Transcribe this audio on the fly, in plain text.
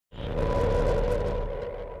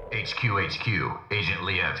HQ, Agent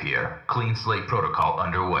Liev here. Clean slate protocol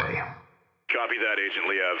underway. Copy that, Agent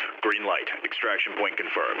Liev. Green light. Extraction point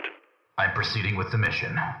confirmed. I'm proceeding with the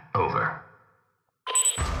mission. Over.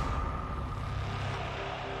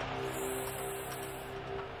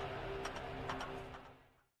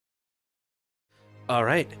 All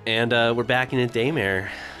right, and we're back in a Daymare.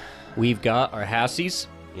 We've got our hassies.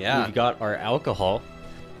 Yeah. We've got our alcohol.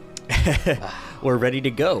 We're ready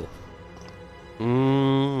to go.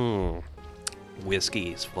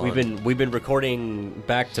 Whiskey is fun. We've been recording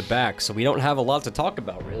back to back, so we don't have a lot to talk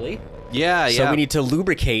about, really. Yeah. So we need to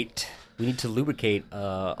lubricate. We need to lubricate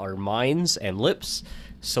our minds and lips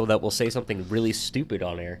so that we'll say something really stupid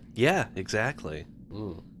on air. Yeah, exactly.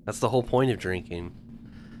 That's the whole point of drinking.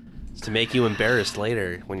 It's to make you embarrassed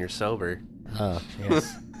later when you're sober. Oh,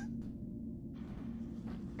 yes.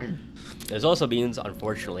 There's also beans,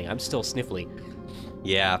 unfortunately. I'm still sniffly.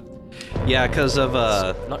 Yeah. Yeah, because of,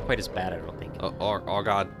 Not quite as bad, I don't think. Oh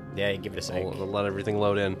God. Yeah, give it a sec. We'll let everything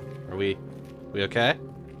load in. Are we okay?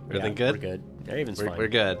 Everything good? We're good. Everything's fine. We're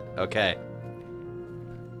good. Okay.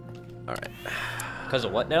 Alright. Because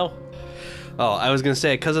of what now? Oh, I was gonna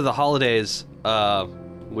say, because of the holidays,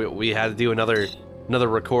 we had to do another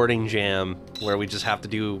recording jam where we just have to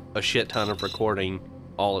do a shit ton of recording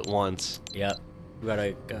all at once. Yeah. We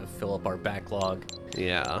gotta fill up our backlog.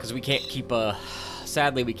 Yeah. Because we can't keep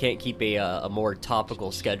sadly, we can't keep a more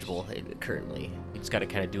topical schedule currently. We just gotta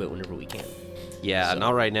kind of do it whenever we can. Yeah, So-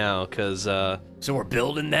 not right now, because, So we're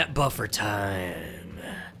building that buffer time.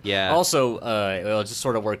 yeah. Also, well, it just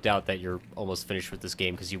sort of worked out that you're almost finished with this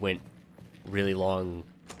game because you went really long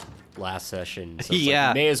last session. So it's Yeah.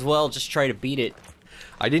 like, you may as well just try to beat it.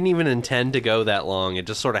 I didn't even intend to go that long, it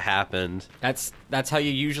just sort of happened. That's how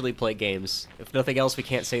you usually play games. If nothing else, we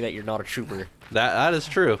can't say that you're not a trooper. That is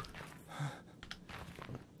true.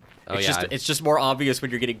 Oh, It's just more obvious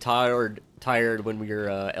when you're getting tired when you're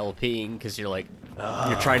LPing because you're like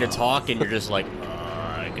you're trying to talk and you're just like, oh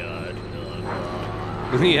my god,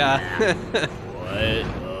 yeah.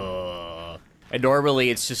 what? And normally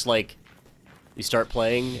it's just like you start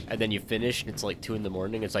playing and then you finish and it's like 2 in the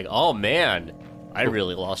morning. It's like, oh man, I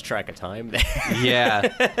really lost track of time there.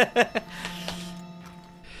 Yeah.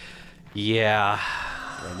 Yeah.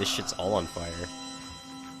 Man, this shit's all on fire.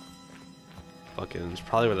 Fucking, it's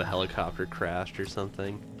probably where the helicopter crashed or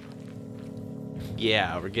something.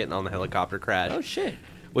 Yeah, we're getting on the helicopter crash. Oh shit.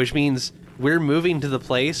 Which means we're moving to the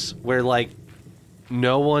place where, like,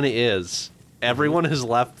 no one is. Everyone has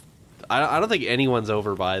left. I don't think anyone's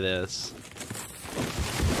over by this.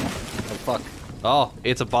 Oh fuck. Oh,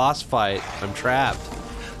 it's a boss fight. I'm trapped.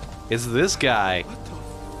 It's this guy. What the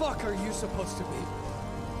fuck are you supposed to be?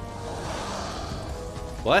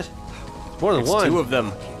 What? More than It's one. 2 of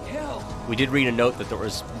them. Hell! We did read a note that there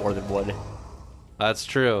was more than one. That's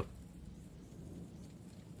true.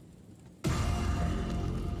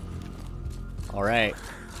 All right.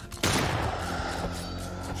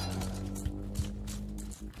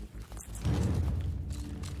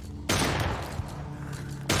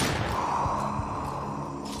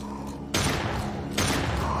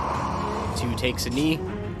 Two takes a knee.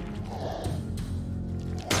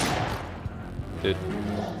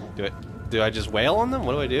 Do I just wail on them?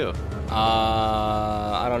 What do I do?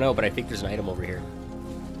 I don't know, but I think there's an item over here.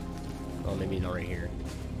 Oh, maybe not right here.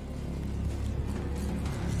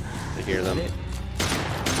 I hear them.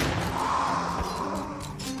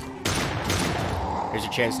 Here's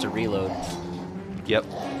your chance to reload. Yep.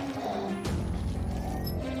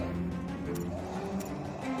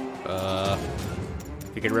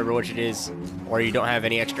 If you can remember which it is, or you don't have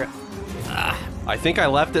any extra. I think I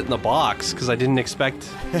left it in the box because I didn't expect.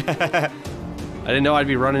 I didn't know I'd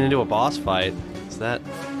be running into a boss fight. Is that?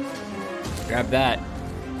 Grab that.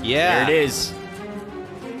 Yeah. There it is.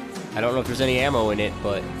 I don't know if there's any ammo in it,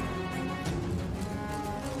 but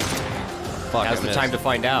Fuck, now's I the missed. time to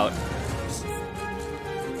find out.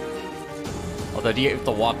 Although, you have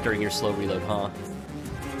to walk during your slow reload, huh?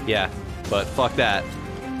 Yeah, but fuck that.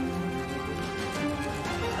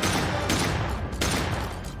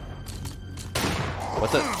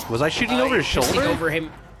 What the? Was I shooting over his You're shooting shoulder? over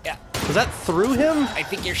him. Yeah, Was that through him? I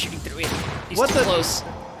think you're shooting through him. He's What too the- close.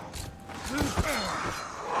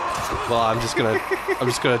 Well, I'm just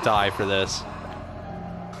gonna die for this.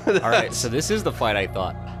 All right, so this is the fight I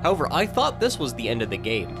thought. However, I thought this was the end of the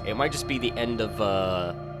game. It might just be the end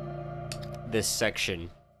of this section.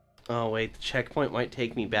 Oh wait, the checkpoint might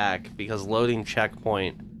take me back because loading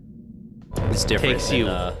checkpoint It's different. takes than,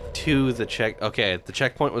 you to the check. Okay, the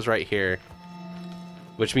checkpoint was right here,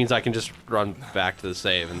 which means I can just run back to the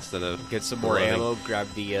save instead of get some more loading. ammo. Grab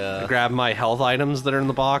the. Grab my health items that are in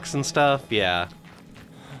the box and stuff. Yeah.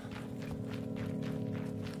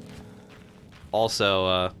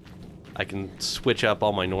 Also, I can switch up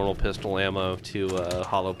all my normal pistol ammo to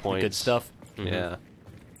hollow points. Good stuff. Mm-hmm. Yeah.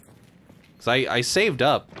 Cause I saved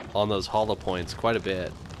up on those hollow points quite a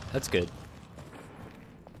bit. That's good.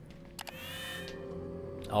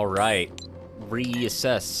 All right,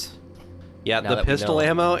 reassess. Yeah, Now the that we pistol know.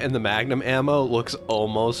 ammo and the magnum ammo looks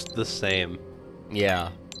almost the same. Yeah,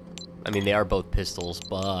 I mean they are both pistols,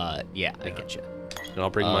 but yeah, I get you. And I'll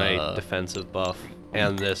bring my defensive buff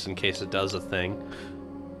and this in case it does a thing.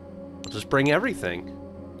 I'll just bring everything.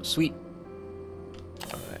 Sweet.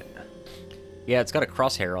 All right. Yeah, it's got a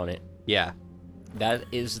crosshair on it. Yeah. That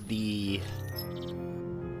is the...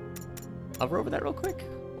 Hover over that real quick.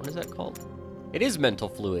 What is that called? It is mental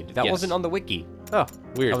fluid. That Yes. wasn't on the wiki. Oh,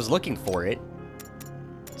 weird. I was looking for it,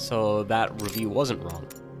 so that review wasn't wrong.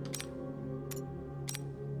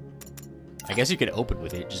 I guess you could open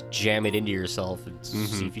with it, just jam it into yourself and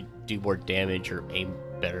see if you do more damage or aim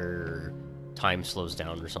better or time slows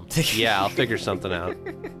down or something. Yeah, I'll figure something out.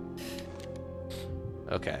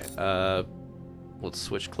 Okay, let's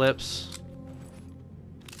switch clips.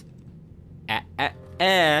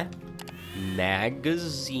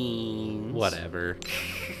 Magazines. Whatever.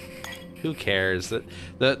 Who cares?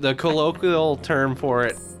 The colloquial term for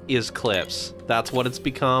it is clips. That's what it's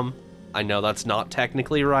become. I know that's not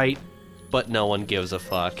technically right, but no one gives a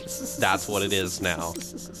fuck. That's what it is now.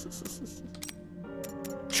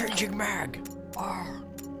 Changing mag.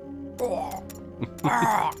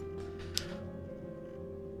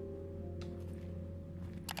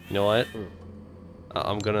 You know what?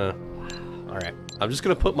 I'm gonna... Alright. I'm just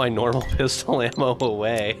gonna put my normal pistol ammo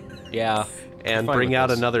away Yeah. and fine bring with out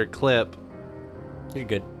this. another clip. You're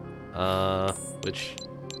good. Which...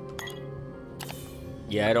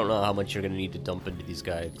 Yeah, I don't know how much you're gonna need to dump into these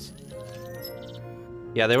guys.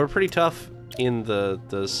 Yeah, they were pretty tough in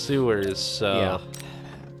the sewers, so... Yeah.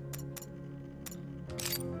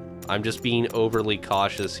 I'm just being overly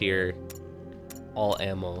cautious here. All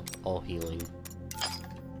ammo, all healing.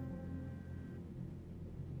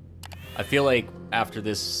 I feel like after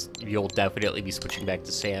this, you'll definitely be switching back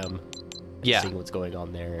to Sam. Yeah. Seeing what's going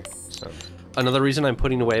on there. So. Another reason I'm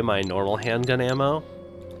putting away my normal handgun ammo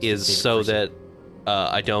is Save it so for that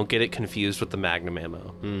I don't get it confused with the magnum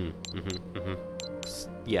ammo.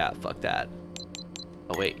 Yeah, fuck that.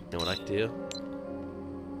 Oh wait, you know what I can do?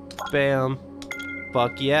 Bam.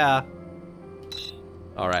 Fuck yeah.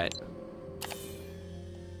 Alright.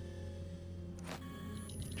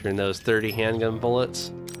 Turn those 30 handgun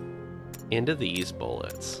bullets into these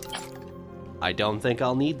bullets. I don't think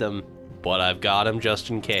I'll need them, but I've got them just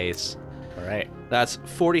in case. Alright. That's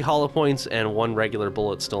 40 hollow points and 1 regular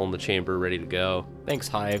bullet still in the chamber ready to go. Thanks,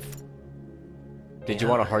 Hive. Did you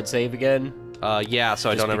want a hard save again? Yeah, so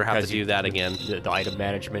I Just don't ever have to because do that again. The item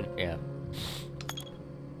management, yeah.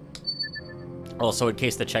 Also, in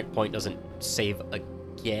case the checkpoint doesn't save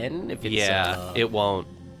again, if it's... Yeah, it won't.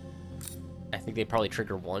 I think they probably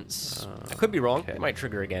trigger once. I could be wrong. okay. It might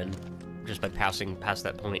trigger again, just by passing past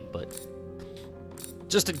that point, but...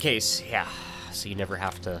 Just in case, yeah. So you never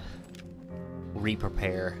have to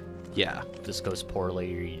re-prepare. Yeah. If this goes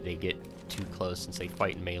poorly, or they get too close and say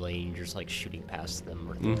fight in melee, and you're just like shooting past them.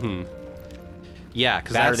 Or Yeah,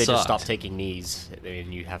 because that, that or they just stop sucked. taking knees,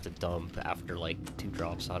 and you have to dump after like 2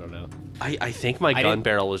 drops. I don't know. I think my gun didn't-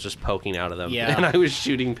 barrel was just poking out of them, Yeah. and I was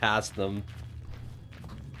shooting past them.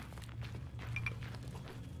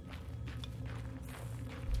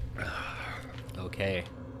 Okay.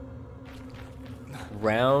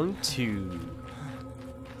 Round 2.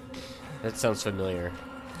 That sounds familiar.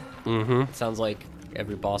 It sounds like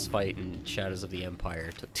every boss fight in Shadows of the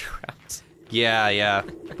Empire took 2 rounds. Yeah, yeah.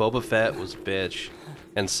 Boba Fett was a bitch.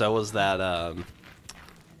 And so was that,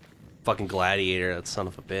 fucking gladiator, that son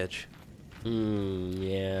of a bitch.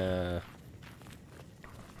 Yeah.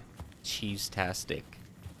 Cheese-tastic.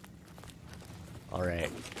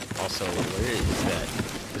 Alright. Also, where is that?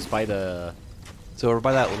 It's by the... So over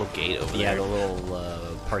by that little gate over Yeah, there. the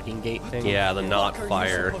little parking gate thing? Yeah, the not Fuck are you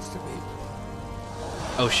fire. supposed to be?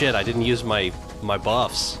 Oh shit, I didn't use my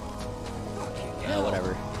buffs. Yeah,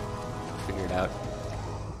 whatever. Figure it out.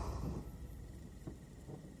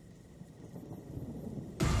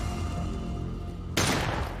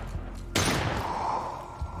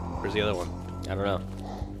 Where's the other one? I don't know.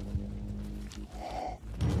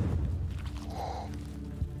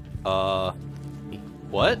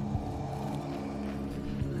 What?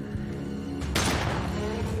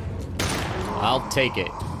 I'll take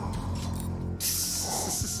it.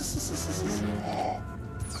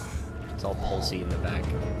 It's all pulsy in the back.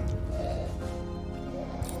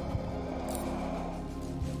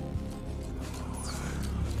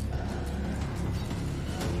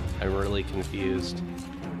 I'm really confused.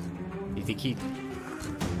 You think he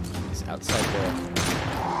is outside the...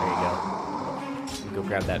 There you go. You go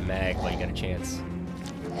grab that mag while you got a chance.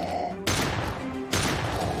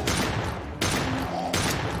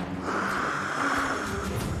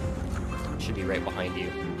 Should be right behind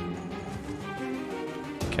you.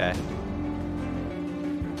 Okay.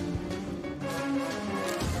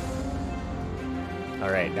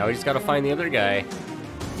 Alright, now we just gotta find the other guy.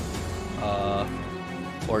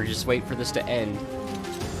 Or just wait for this to end.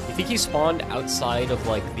 You think he spawned outside of,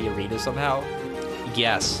 like, the arena somehow?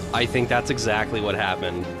 Yes, I think that's exactly what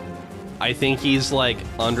happened. I think he's, like,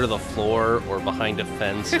 under the floor or behind a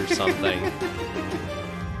fence or something.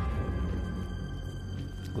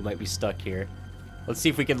 We might be stuck here. Let's see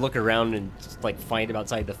if we can look around and just, like, find him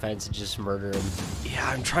outside the fence and just murder him. Yeah,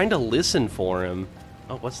 I'm trying to listen for him.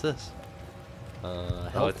 Oh, what's this?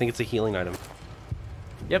 Health? Oh, I think it's a healing item.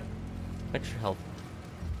 Yep. Extra health.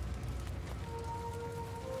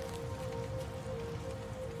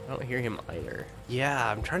 I don't hear him either. Yeah,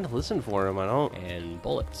 I'm trying to listen for him. I don't... And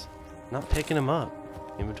bullets. Not picking him up.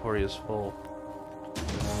 Inventory is full.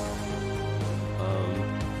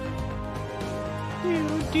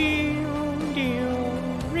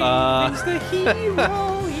 Raven's the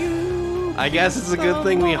hero, you I guess it's a good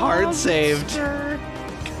thing we hard saved.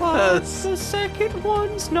 But the second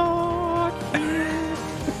one's not here.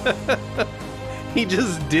 He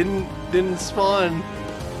just didn't spawn.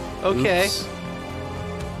 Okay. Oops.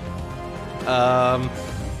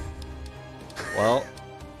 Well,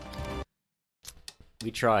 we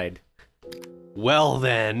tried. Well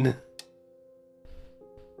then.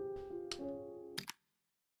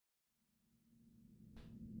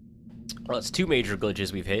 Well, it's 2 major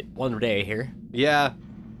glitches we've hit. One day here. Yeah.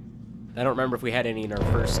 I don't remember if we had any in our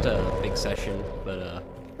first big session, but I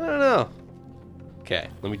don't know. Okay,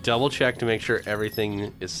 let me double check to make sure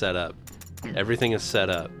everything is set up. Everything is set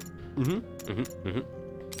up.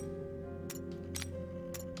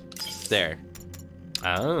 There.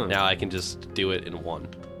 oh, Now I can just do it in one.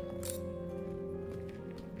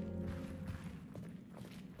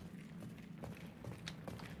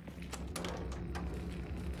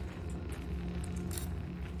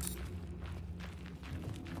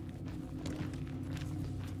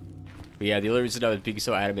 But yeah, the only reason I was being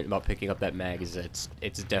so adamant about picking up that mag is that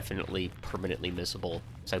it's definitely permanently missable.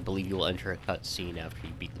 So I believe you will enter a cutscene after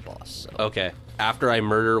you beat the boss. So. Okay, after I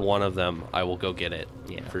murder one of them, I will go get it.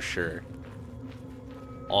 Yeah. For sure.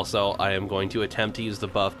 Also, I am going to attempt to use the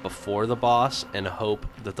buff before the boss and hope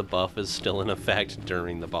that the buff is still in effect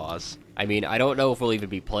during the boss. I mean, I don't know if we'll even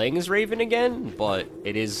be playing as Raven again, but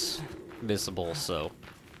it is missable, so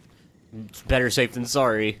it's better safe than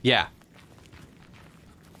sorry. Yeah.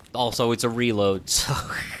 Also, it's a reload, so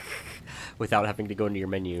without having to go into your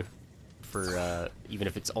menu for even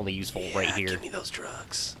if it's only useful right here. Give me those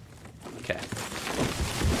drugs. Okay.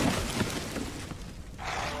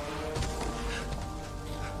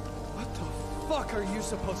 What the fuck are you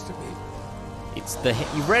supposed to be? It's the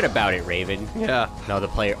you read about it, Raven. Yeah. No,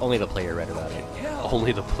 only the player read about it. Hell.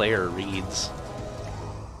 Only the player reads.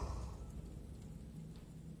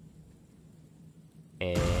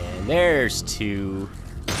 And there's 2.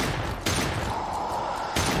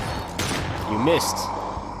 You missed.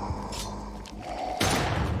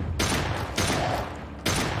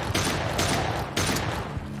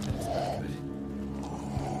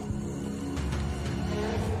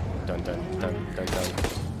 Dun dun dun dun dun.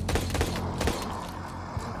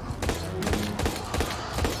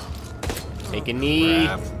 Take a knee.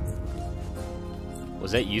 Crap.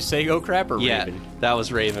 Was that you saying "oh crap" or Yeah, Raven? that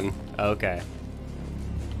was Raven. Okay.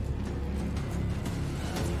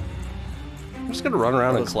 I'm just gonna run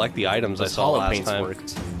around and collect the items I Those saw hollow last paints time.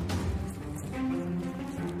 worked.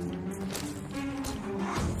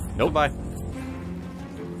 Nope. Goodbye.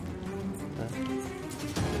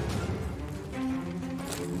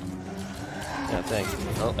 Yeah, thanks.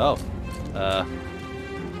 Oh.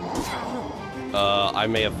 I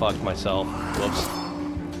may have fucked myself. Whoops.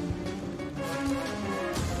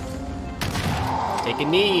 Take a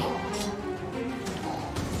knee.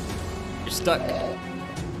 You're stuck.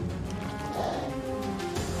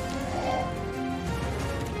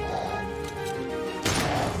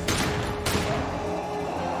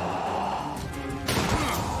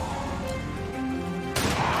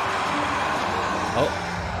 Oh.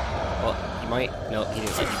 Well, he might. No, he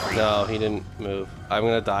didn't let you breathe. No, he didn't move. I'm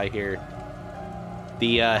gonna die here.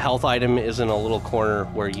 The health item is in a little corner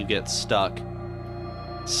where you get stuck.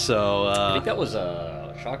 So, I think that was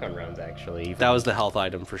shotgun rounds, actually. that was the health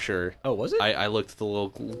item for sure. Oh, was it? I looked at the little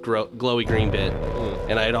glowy green bit,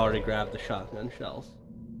 and I had already grabbed the shotgun shells.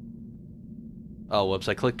 Oh, whoops,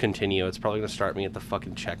 I clicked continue. It's probably gonna start me at the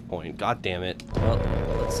fucking checkpoint. God damn it. Well,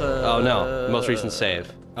 let's, Oh, no. Most recent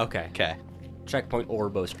save. Okay. Okay. Checkpoint or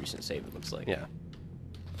most recent save, it looks like. Yeah.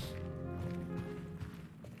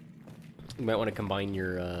 You might want to combine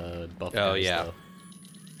your buff Oh, guys, yeah. though.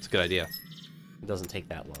 It's a good idea. It doesn't take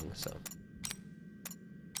that long, so.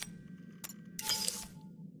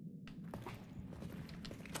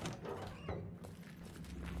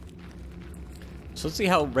 So let's see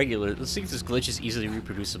how regular. Let's see if this glitch is easily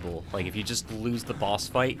reproducible. Like if you just lose the boss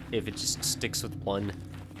fight, if it just sticks with one,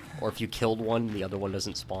 or if you killed one, the other one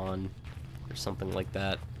doesn't spawn, or something like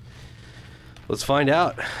that. Let's find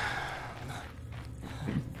out.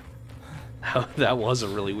 That was a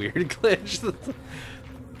really weird glitch.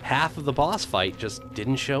 Half of the boss fight just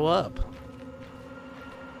didn't show up.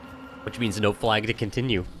 Which means no flag to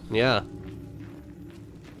continue. Yeah.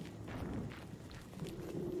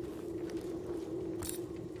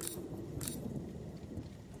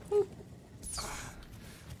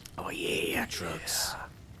 Oh yeah, trucks.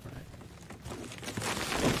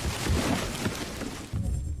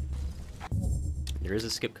 There is a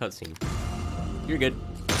skip cutscene. You're good.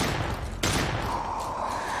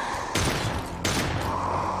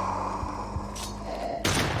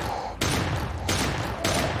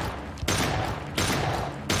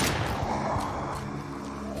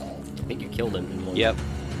 I think you killed him in one. Yep.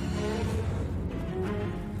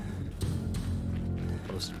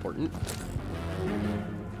 Most important.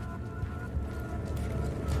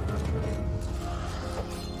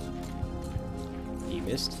 You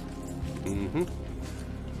missed. Mm-hmm.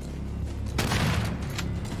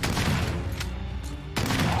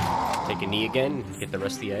 Take a knee again, get the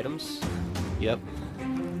rest of the items. Yep.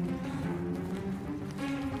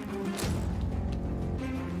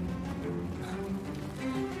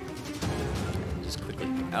 Just quickly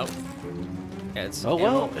out. Yeah, it's Oh,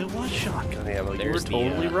 well, ammo. it was shotgun ammo. You were There's the,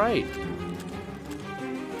 totally right.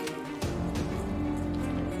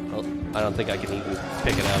 Well, I don't think I can even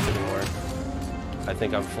pick it up anymore. I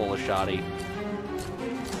think I'm full of shoddy.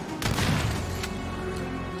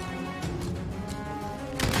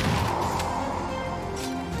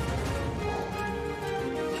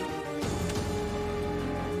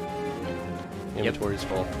 Inventory's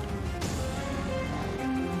full.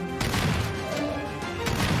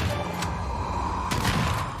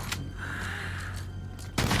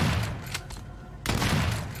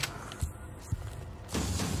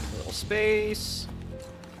 Little space.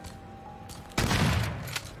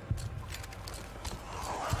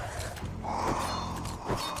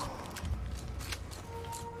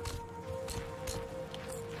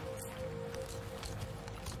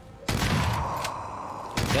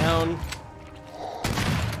 Down.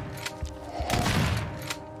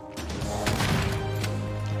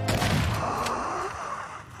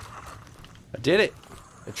 I did it.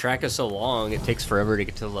 The track is so long, it takes forever to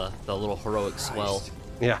get to the little heroic swell.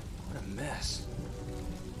 Yeah. What a mess.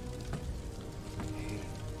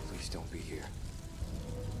 Please don't be here.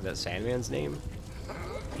 Is that Sandman's name?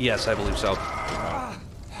 Yes, I believe so.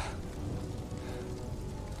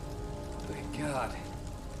 Thank God.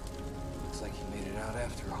 Looks like he made it out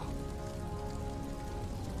after all.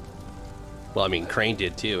 Well, I mean, Crane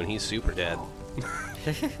did too, and he's super dead.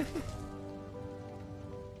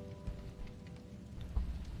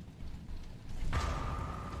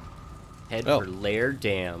 Head Oh. for Lair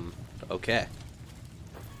Dam. Okay.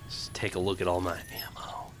 Let's take a look at all my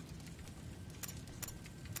ammo.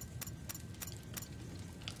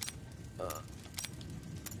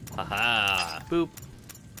 Haha. Boop.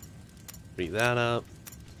 Beat that up.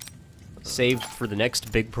 Saved for the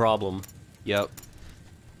next big problem. Yep.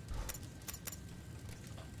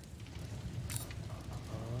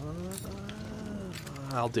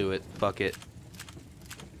 I'll do it. Fuck it.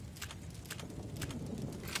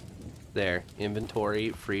 There. Inventory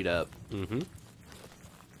freed up. Mm-hmm.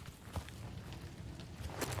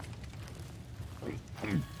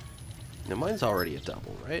 Now mine's already a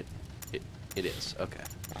double, right? It is. Okay.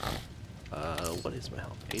 What is my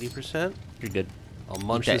health? 80%? You're good. I'll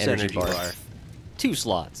munch Eat that this energy bar. 2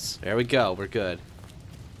 slots. There we go. We're good.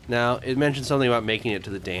 Now, it mentioned something about making it to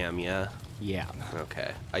the dam, yeah? Yeah.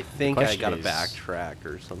 Okay. I think I question gotta is- backtrack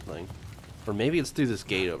or something. Or maybe it's through this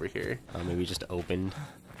gate over here. Maybe just opened.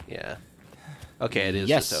 Yeah. Okay, it is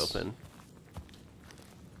Yes. just open.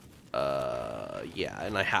 Yeah,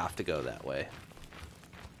 and I have to go that way.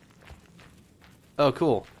 Oh,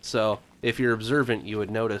 cool. So, if you're observant, you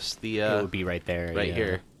would notice the, It would be right there. right yeah.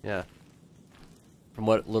 here. Yeah. From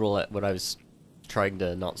what I was trying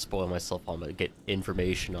to not spoil myself on, but get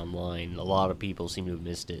information online, a lot of people seem to have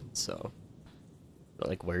missed it. So,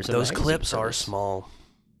 like, where's a Those magazine clips for are this? small.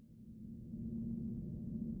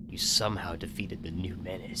 You somehow defeated the new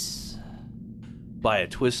menace. By a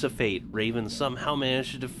twist of fate, Raven somehow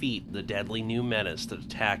managed to defeat the deadly new menace that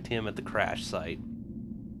attacked him at the crash site.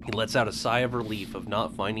 He lets out a sigh of relief of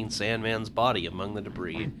not finding Sandman's body among the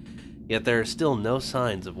debris, yet there are still no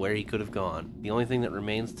signs of where he could have gone. The only thing that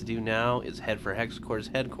remains to do now is head for Hexacor's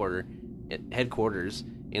headquarters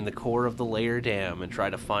in the core of the Layer Dam and try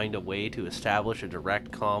to find a way to establish a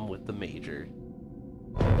direct comm with the Major.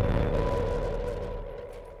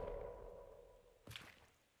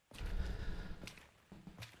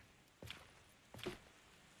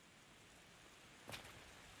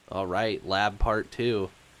 Alright, lab part 2.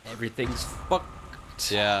 Everything's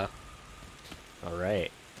fucked. Yeah.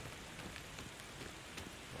 Alright.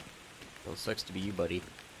 Well, sucks to be you, buddy.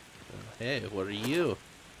 Hey, what are you?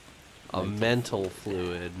 A mental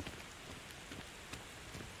fluid.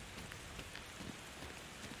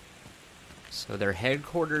 So their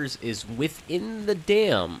headquarters is within the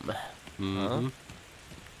dam. Mm-hmm. Huh?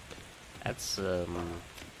 That's,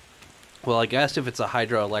 Well, I guess if it's a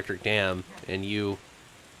hydroelectric dam and you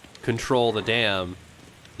control the dam,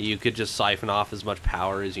 you could just siphon off as much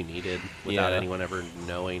power as you needed without Yeah. anyone ever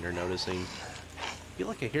knowing or noticing. I feel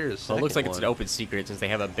like I hear a well, second it looks like it's an one. open secret since they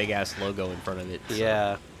have a big-ass logo in front of it. So.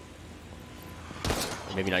 Yeah.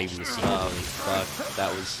 Or maybe not even the secret. Fuck.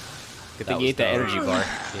 That was... Good that thing you was ate that dumb. energy bar.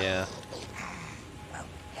 Yeah.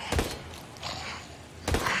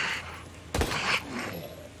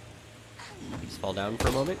 Just fall down for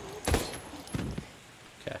a moment.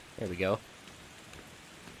 Okay. There we go.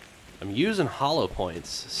 I'm using hollow points,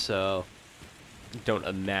 so... Don't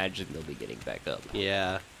imagine they'll be getting back up.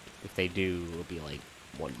 Yeah. If they do, it'll be like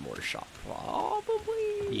one more shot,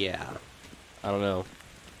 probably. Yeah. I don't know.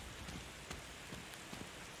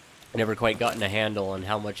 I never quite gotten a handle on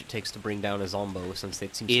how much it takes to bring down a Zombo, since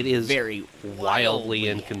it seems It is very wildly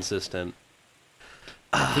inconsistent.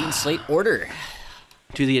 Clean slate order.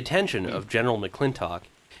 To the attention of General McClintock,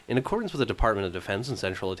 in accordance with the Department of Defense and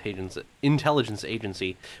Central Intelligence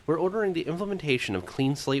Agency, we're ordering the implementation of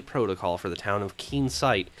Clean Slate Protocol for the town of Keene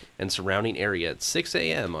Site and surrounding area at 6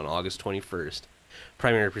 a.m. on August 21st.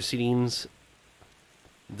 Primary proceedings: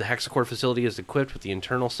 the Hexacore facility is equipped with the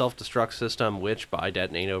internal self-destruct system, which, by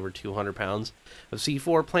detonating over 200 pounds of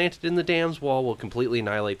C4 planted in the dam's wall, will completely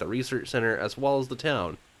annihilate the research center as well as the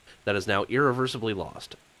town that is now irreversibly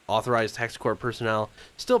lost. Authorized Hexacore personnel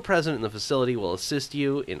still present in the facility will assist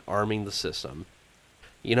you in arming the system.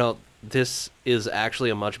 You know, this is actually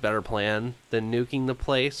a much better plan than nuking the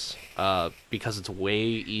place, because it's way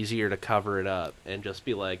easier to cover it up and just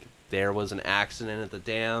be like, there was an accident at the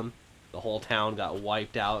dam, the whole town got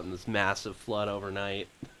wiped out in this massive flood overnight.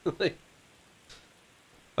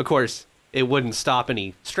 Of course, it wouldn't stop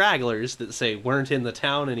any stragglers that say weren't in the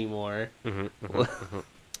town anymore.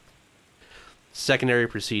 Secondary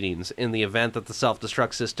proceedings. In the event that the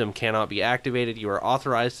self-destruct system cannot be activated, you are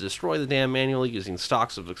authorized to destroy the dam manually using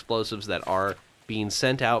stocks of explosives that are being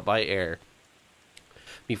sent out by air.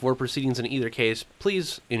 Before proceedings in either case,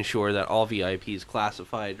 please ensure that all VIP's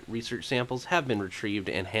classified research samples have been retrieved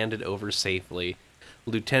and handed over safely.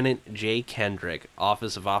 Lieutenant J. Kendrick,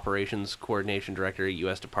 Office of Operations Coordination Director,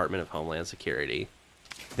 U.S. Department of Homeland Security.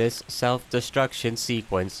 This self-destruction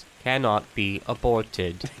sequence cannot be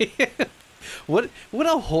aborted. What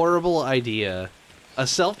a horrible idea. A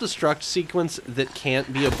self-destruct sequence that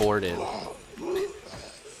can't be aborted.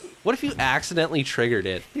 What if you accidentally triggered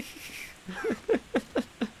it?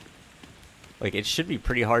 Like, it should be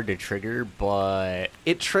pretty hard to trigger, but...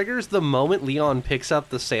 It triggers the moment Leon picks up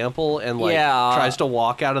the sample and, like, Yeah. tries to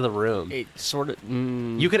walk out of the room. It sort of...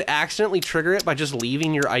 You could accidentally trigger it by just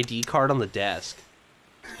leaving your ID card on the desk.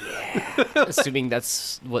 assuming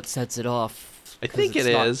that's what sets it off. I think it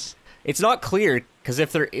is. It's not clear, because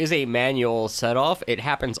if there is a manual set-off, it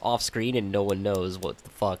happens off-screen and no one knows what the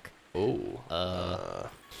fuck. Oh.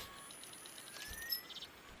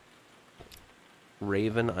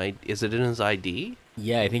 Raven, is it in his ID?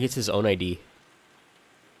 Yeah, I think it's his own ID.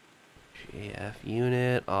 JF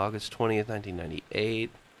unit, August 20th, 1998.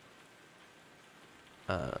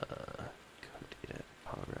 Code data,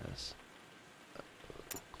 progress.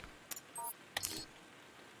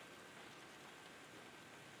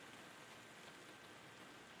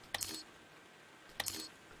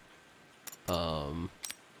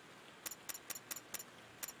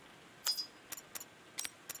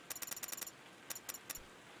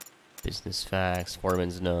 Business facts,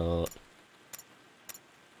 foreman's note,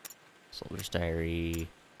 soldier's diary.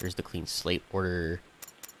 There's the clean slate order.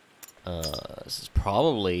 This is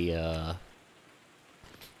probably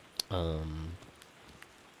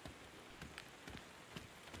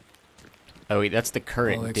Oh wait, that's the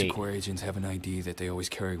current All date. Execorp agents have an ID that they always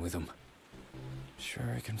carry with them.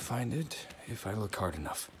 Sure, I can find it if I look hard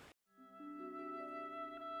enough.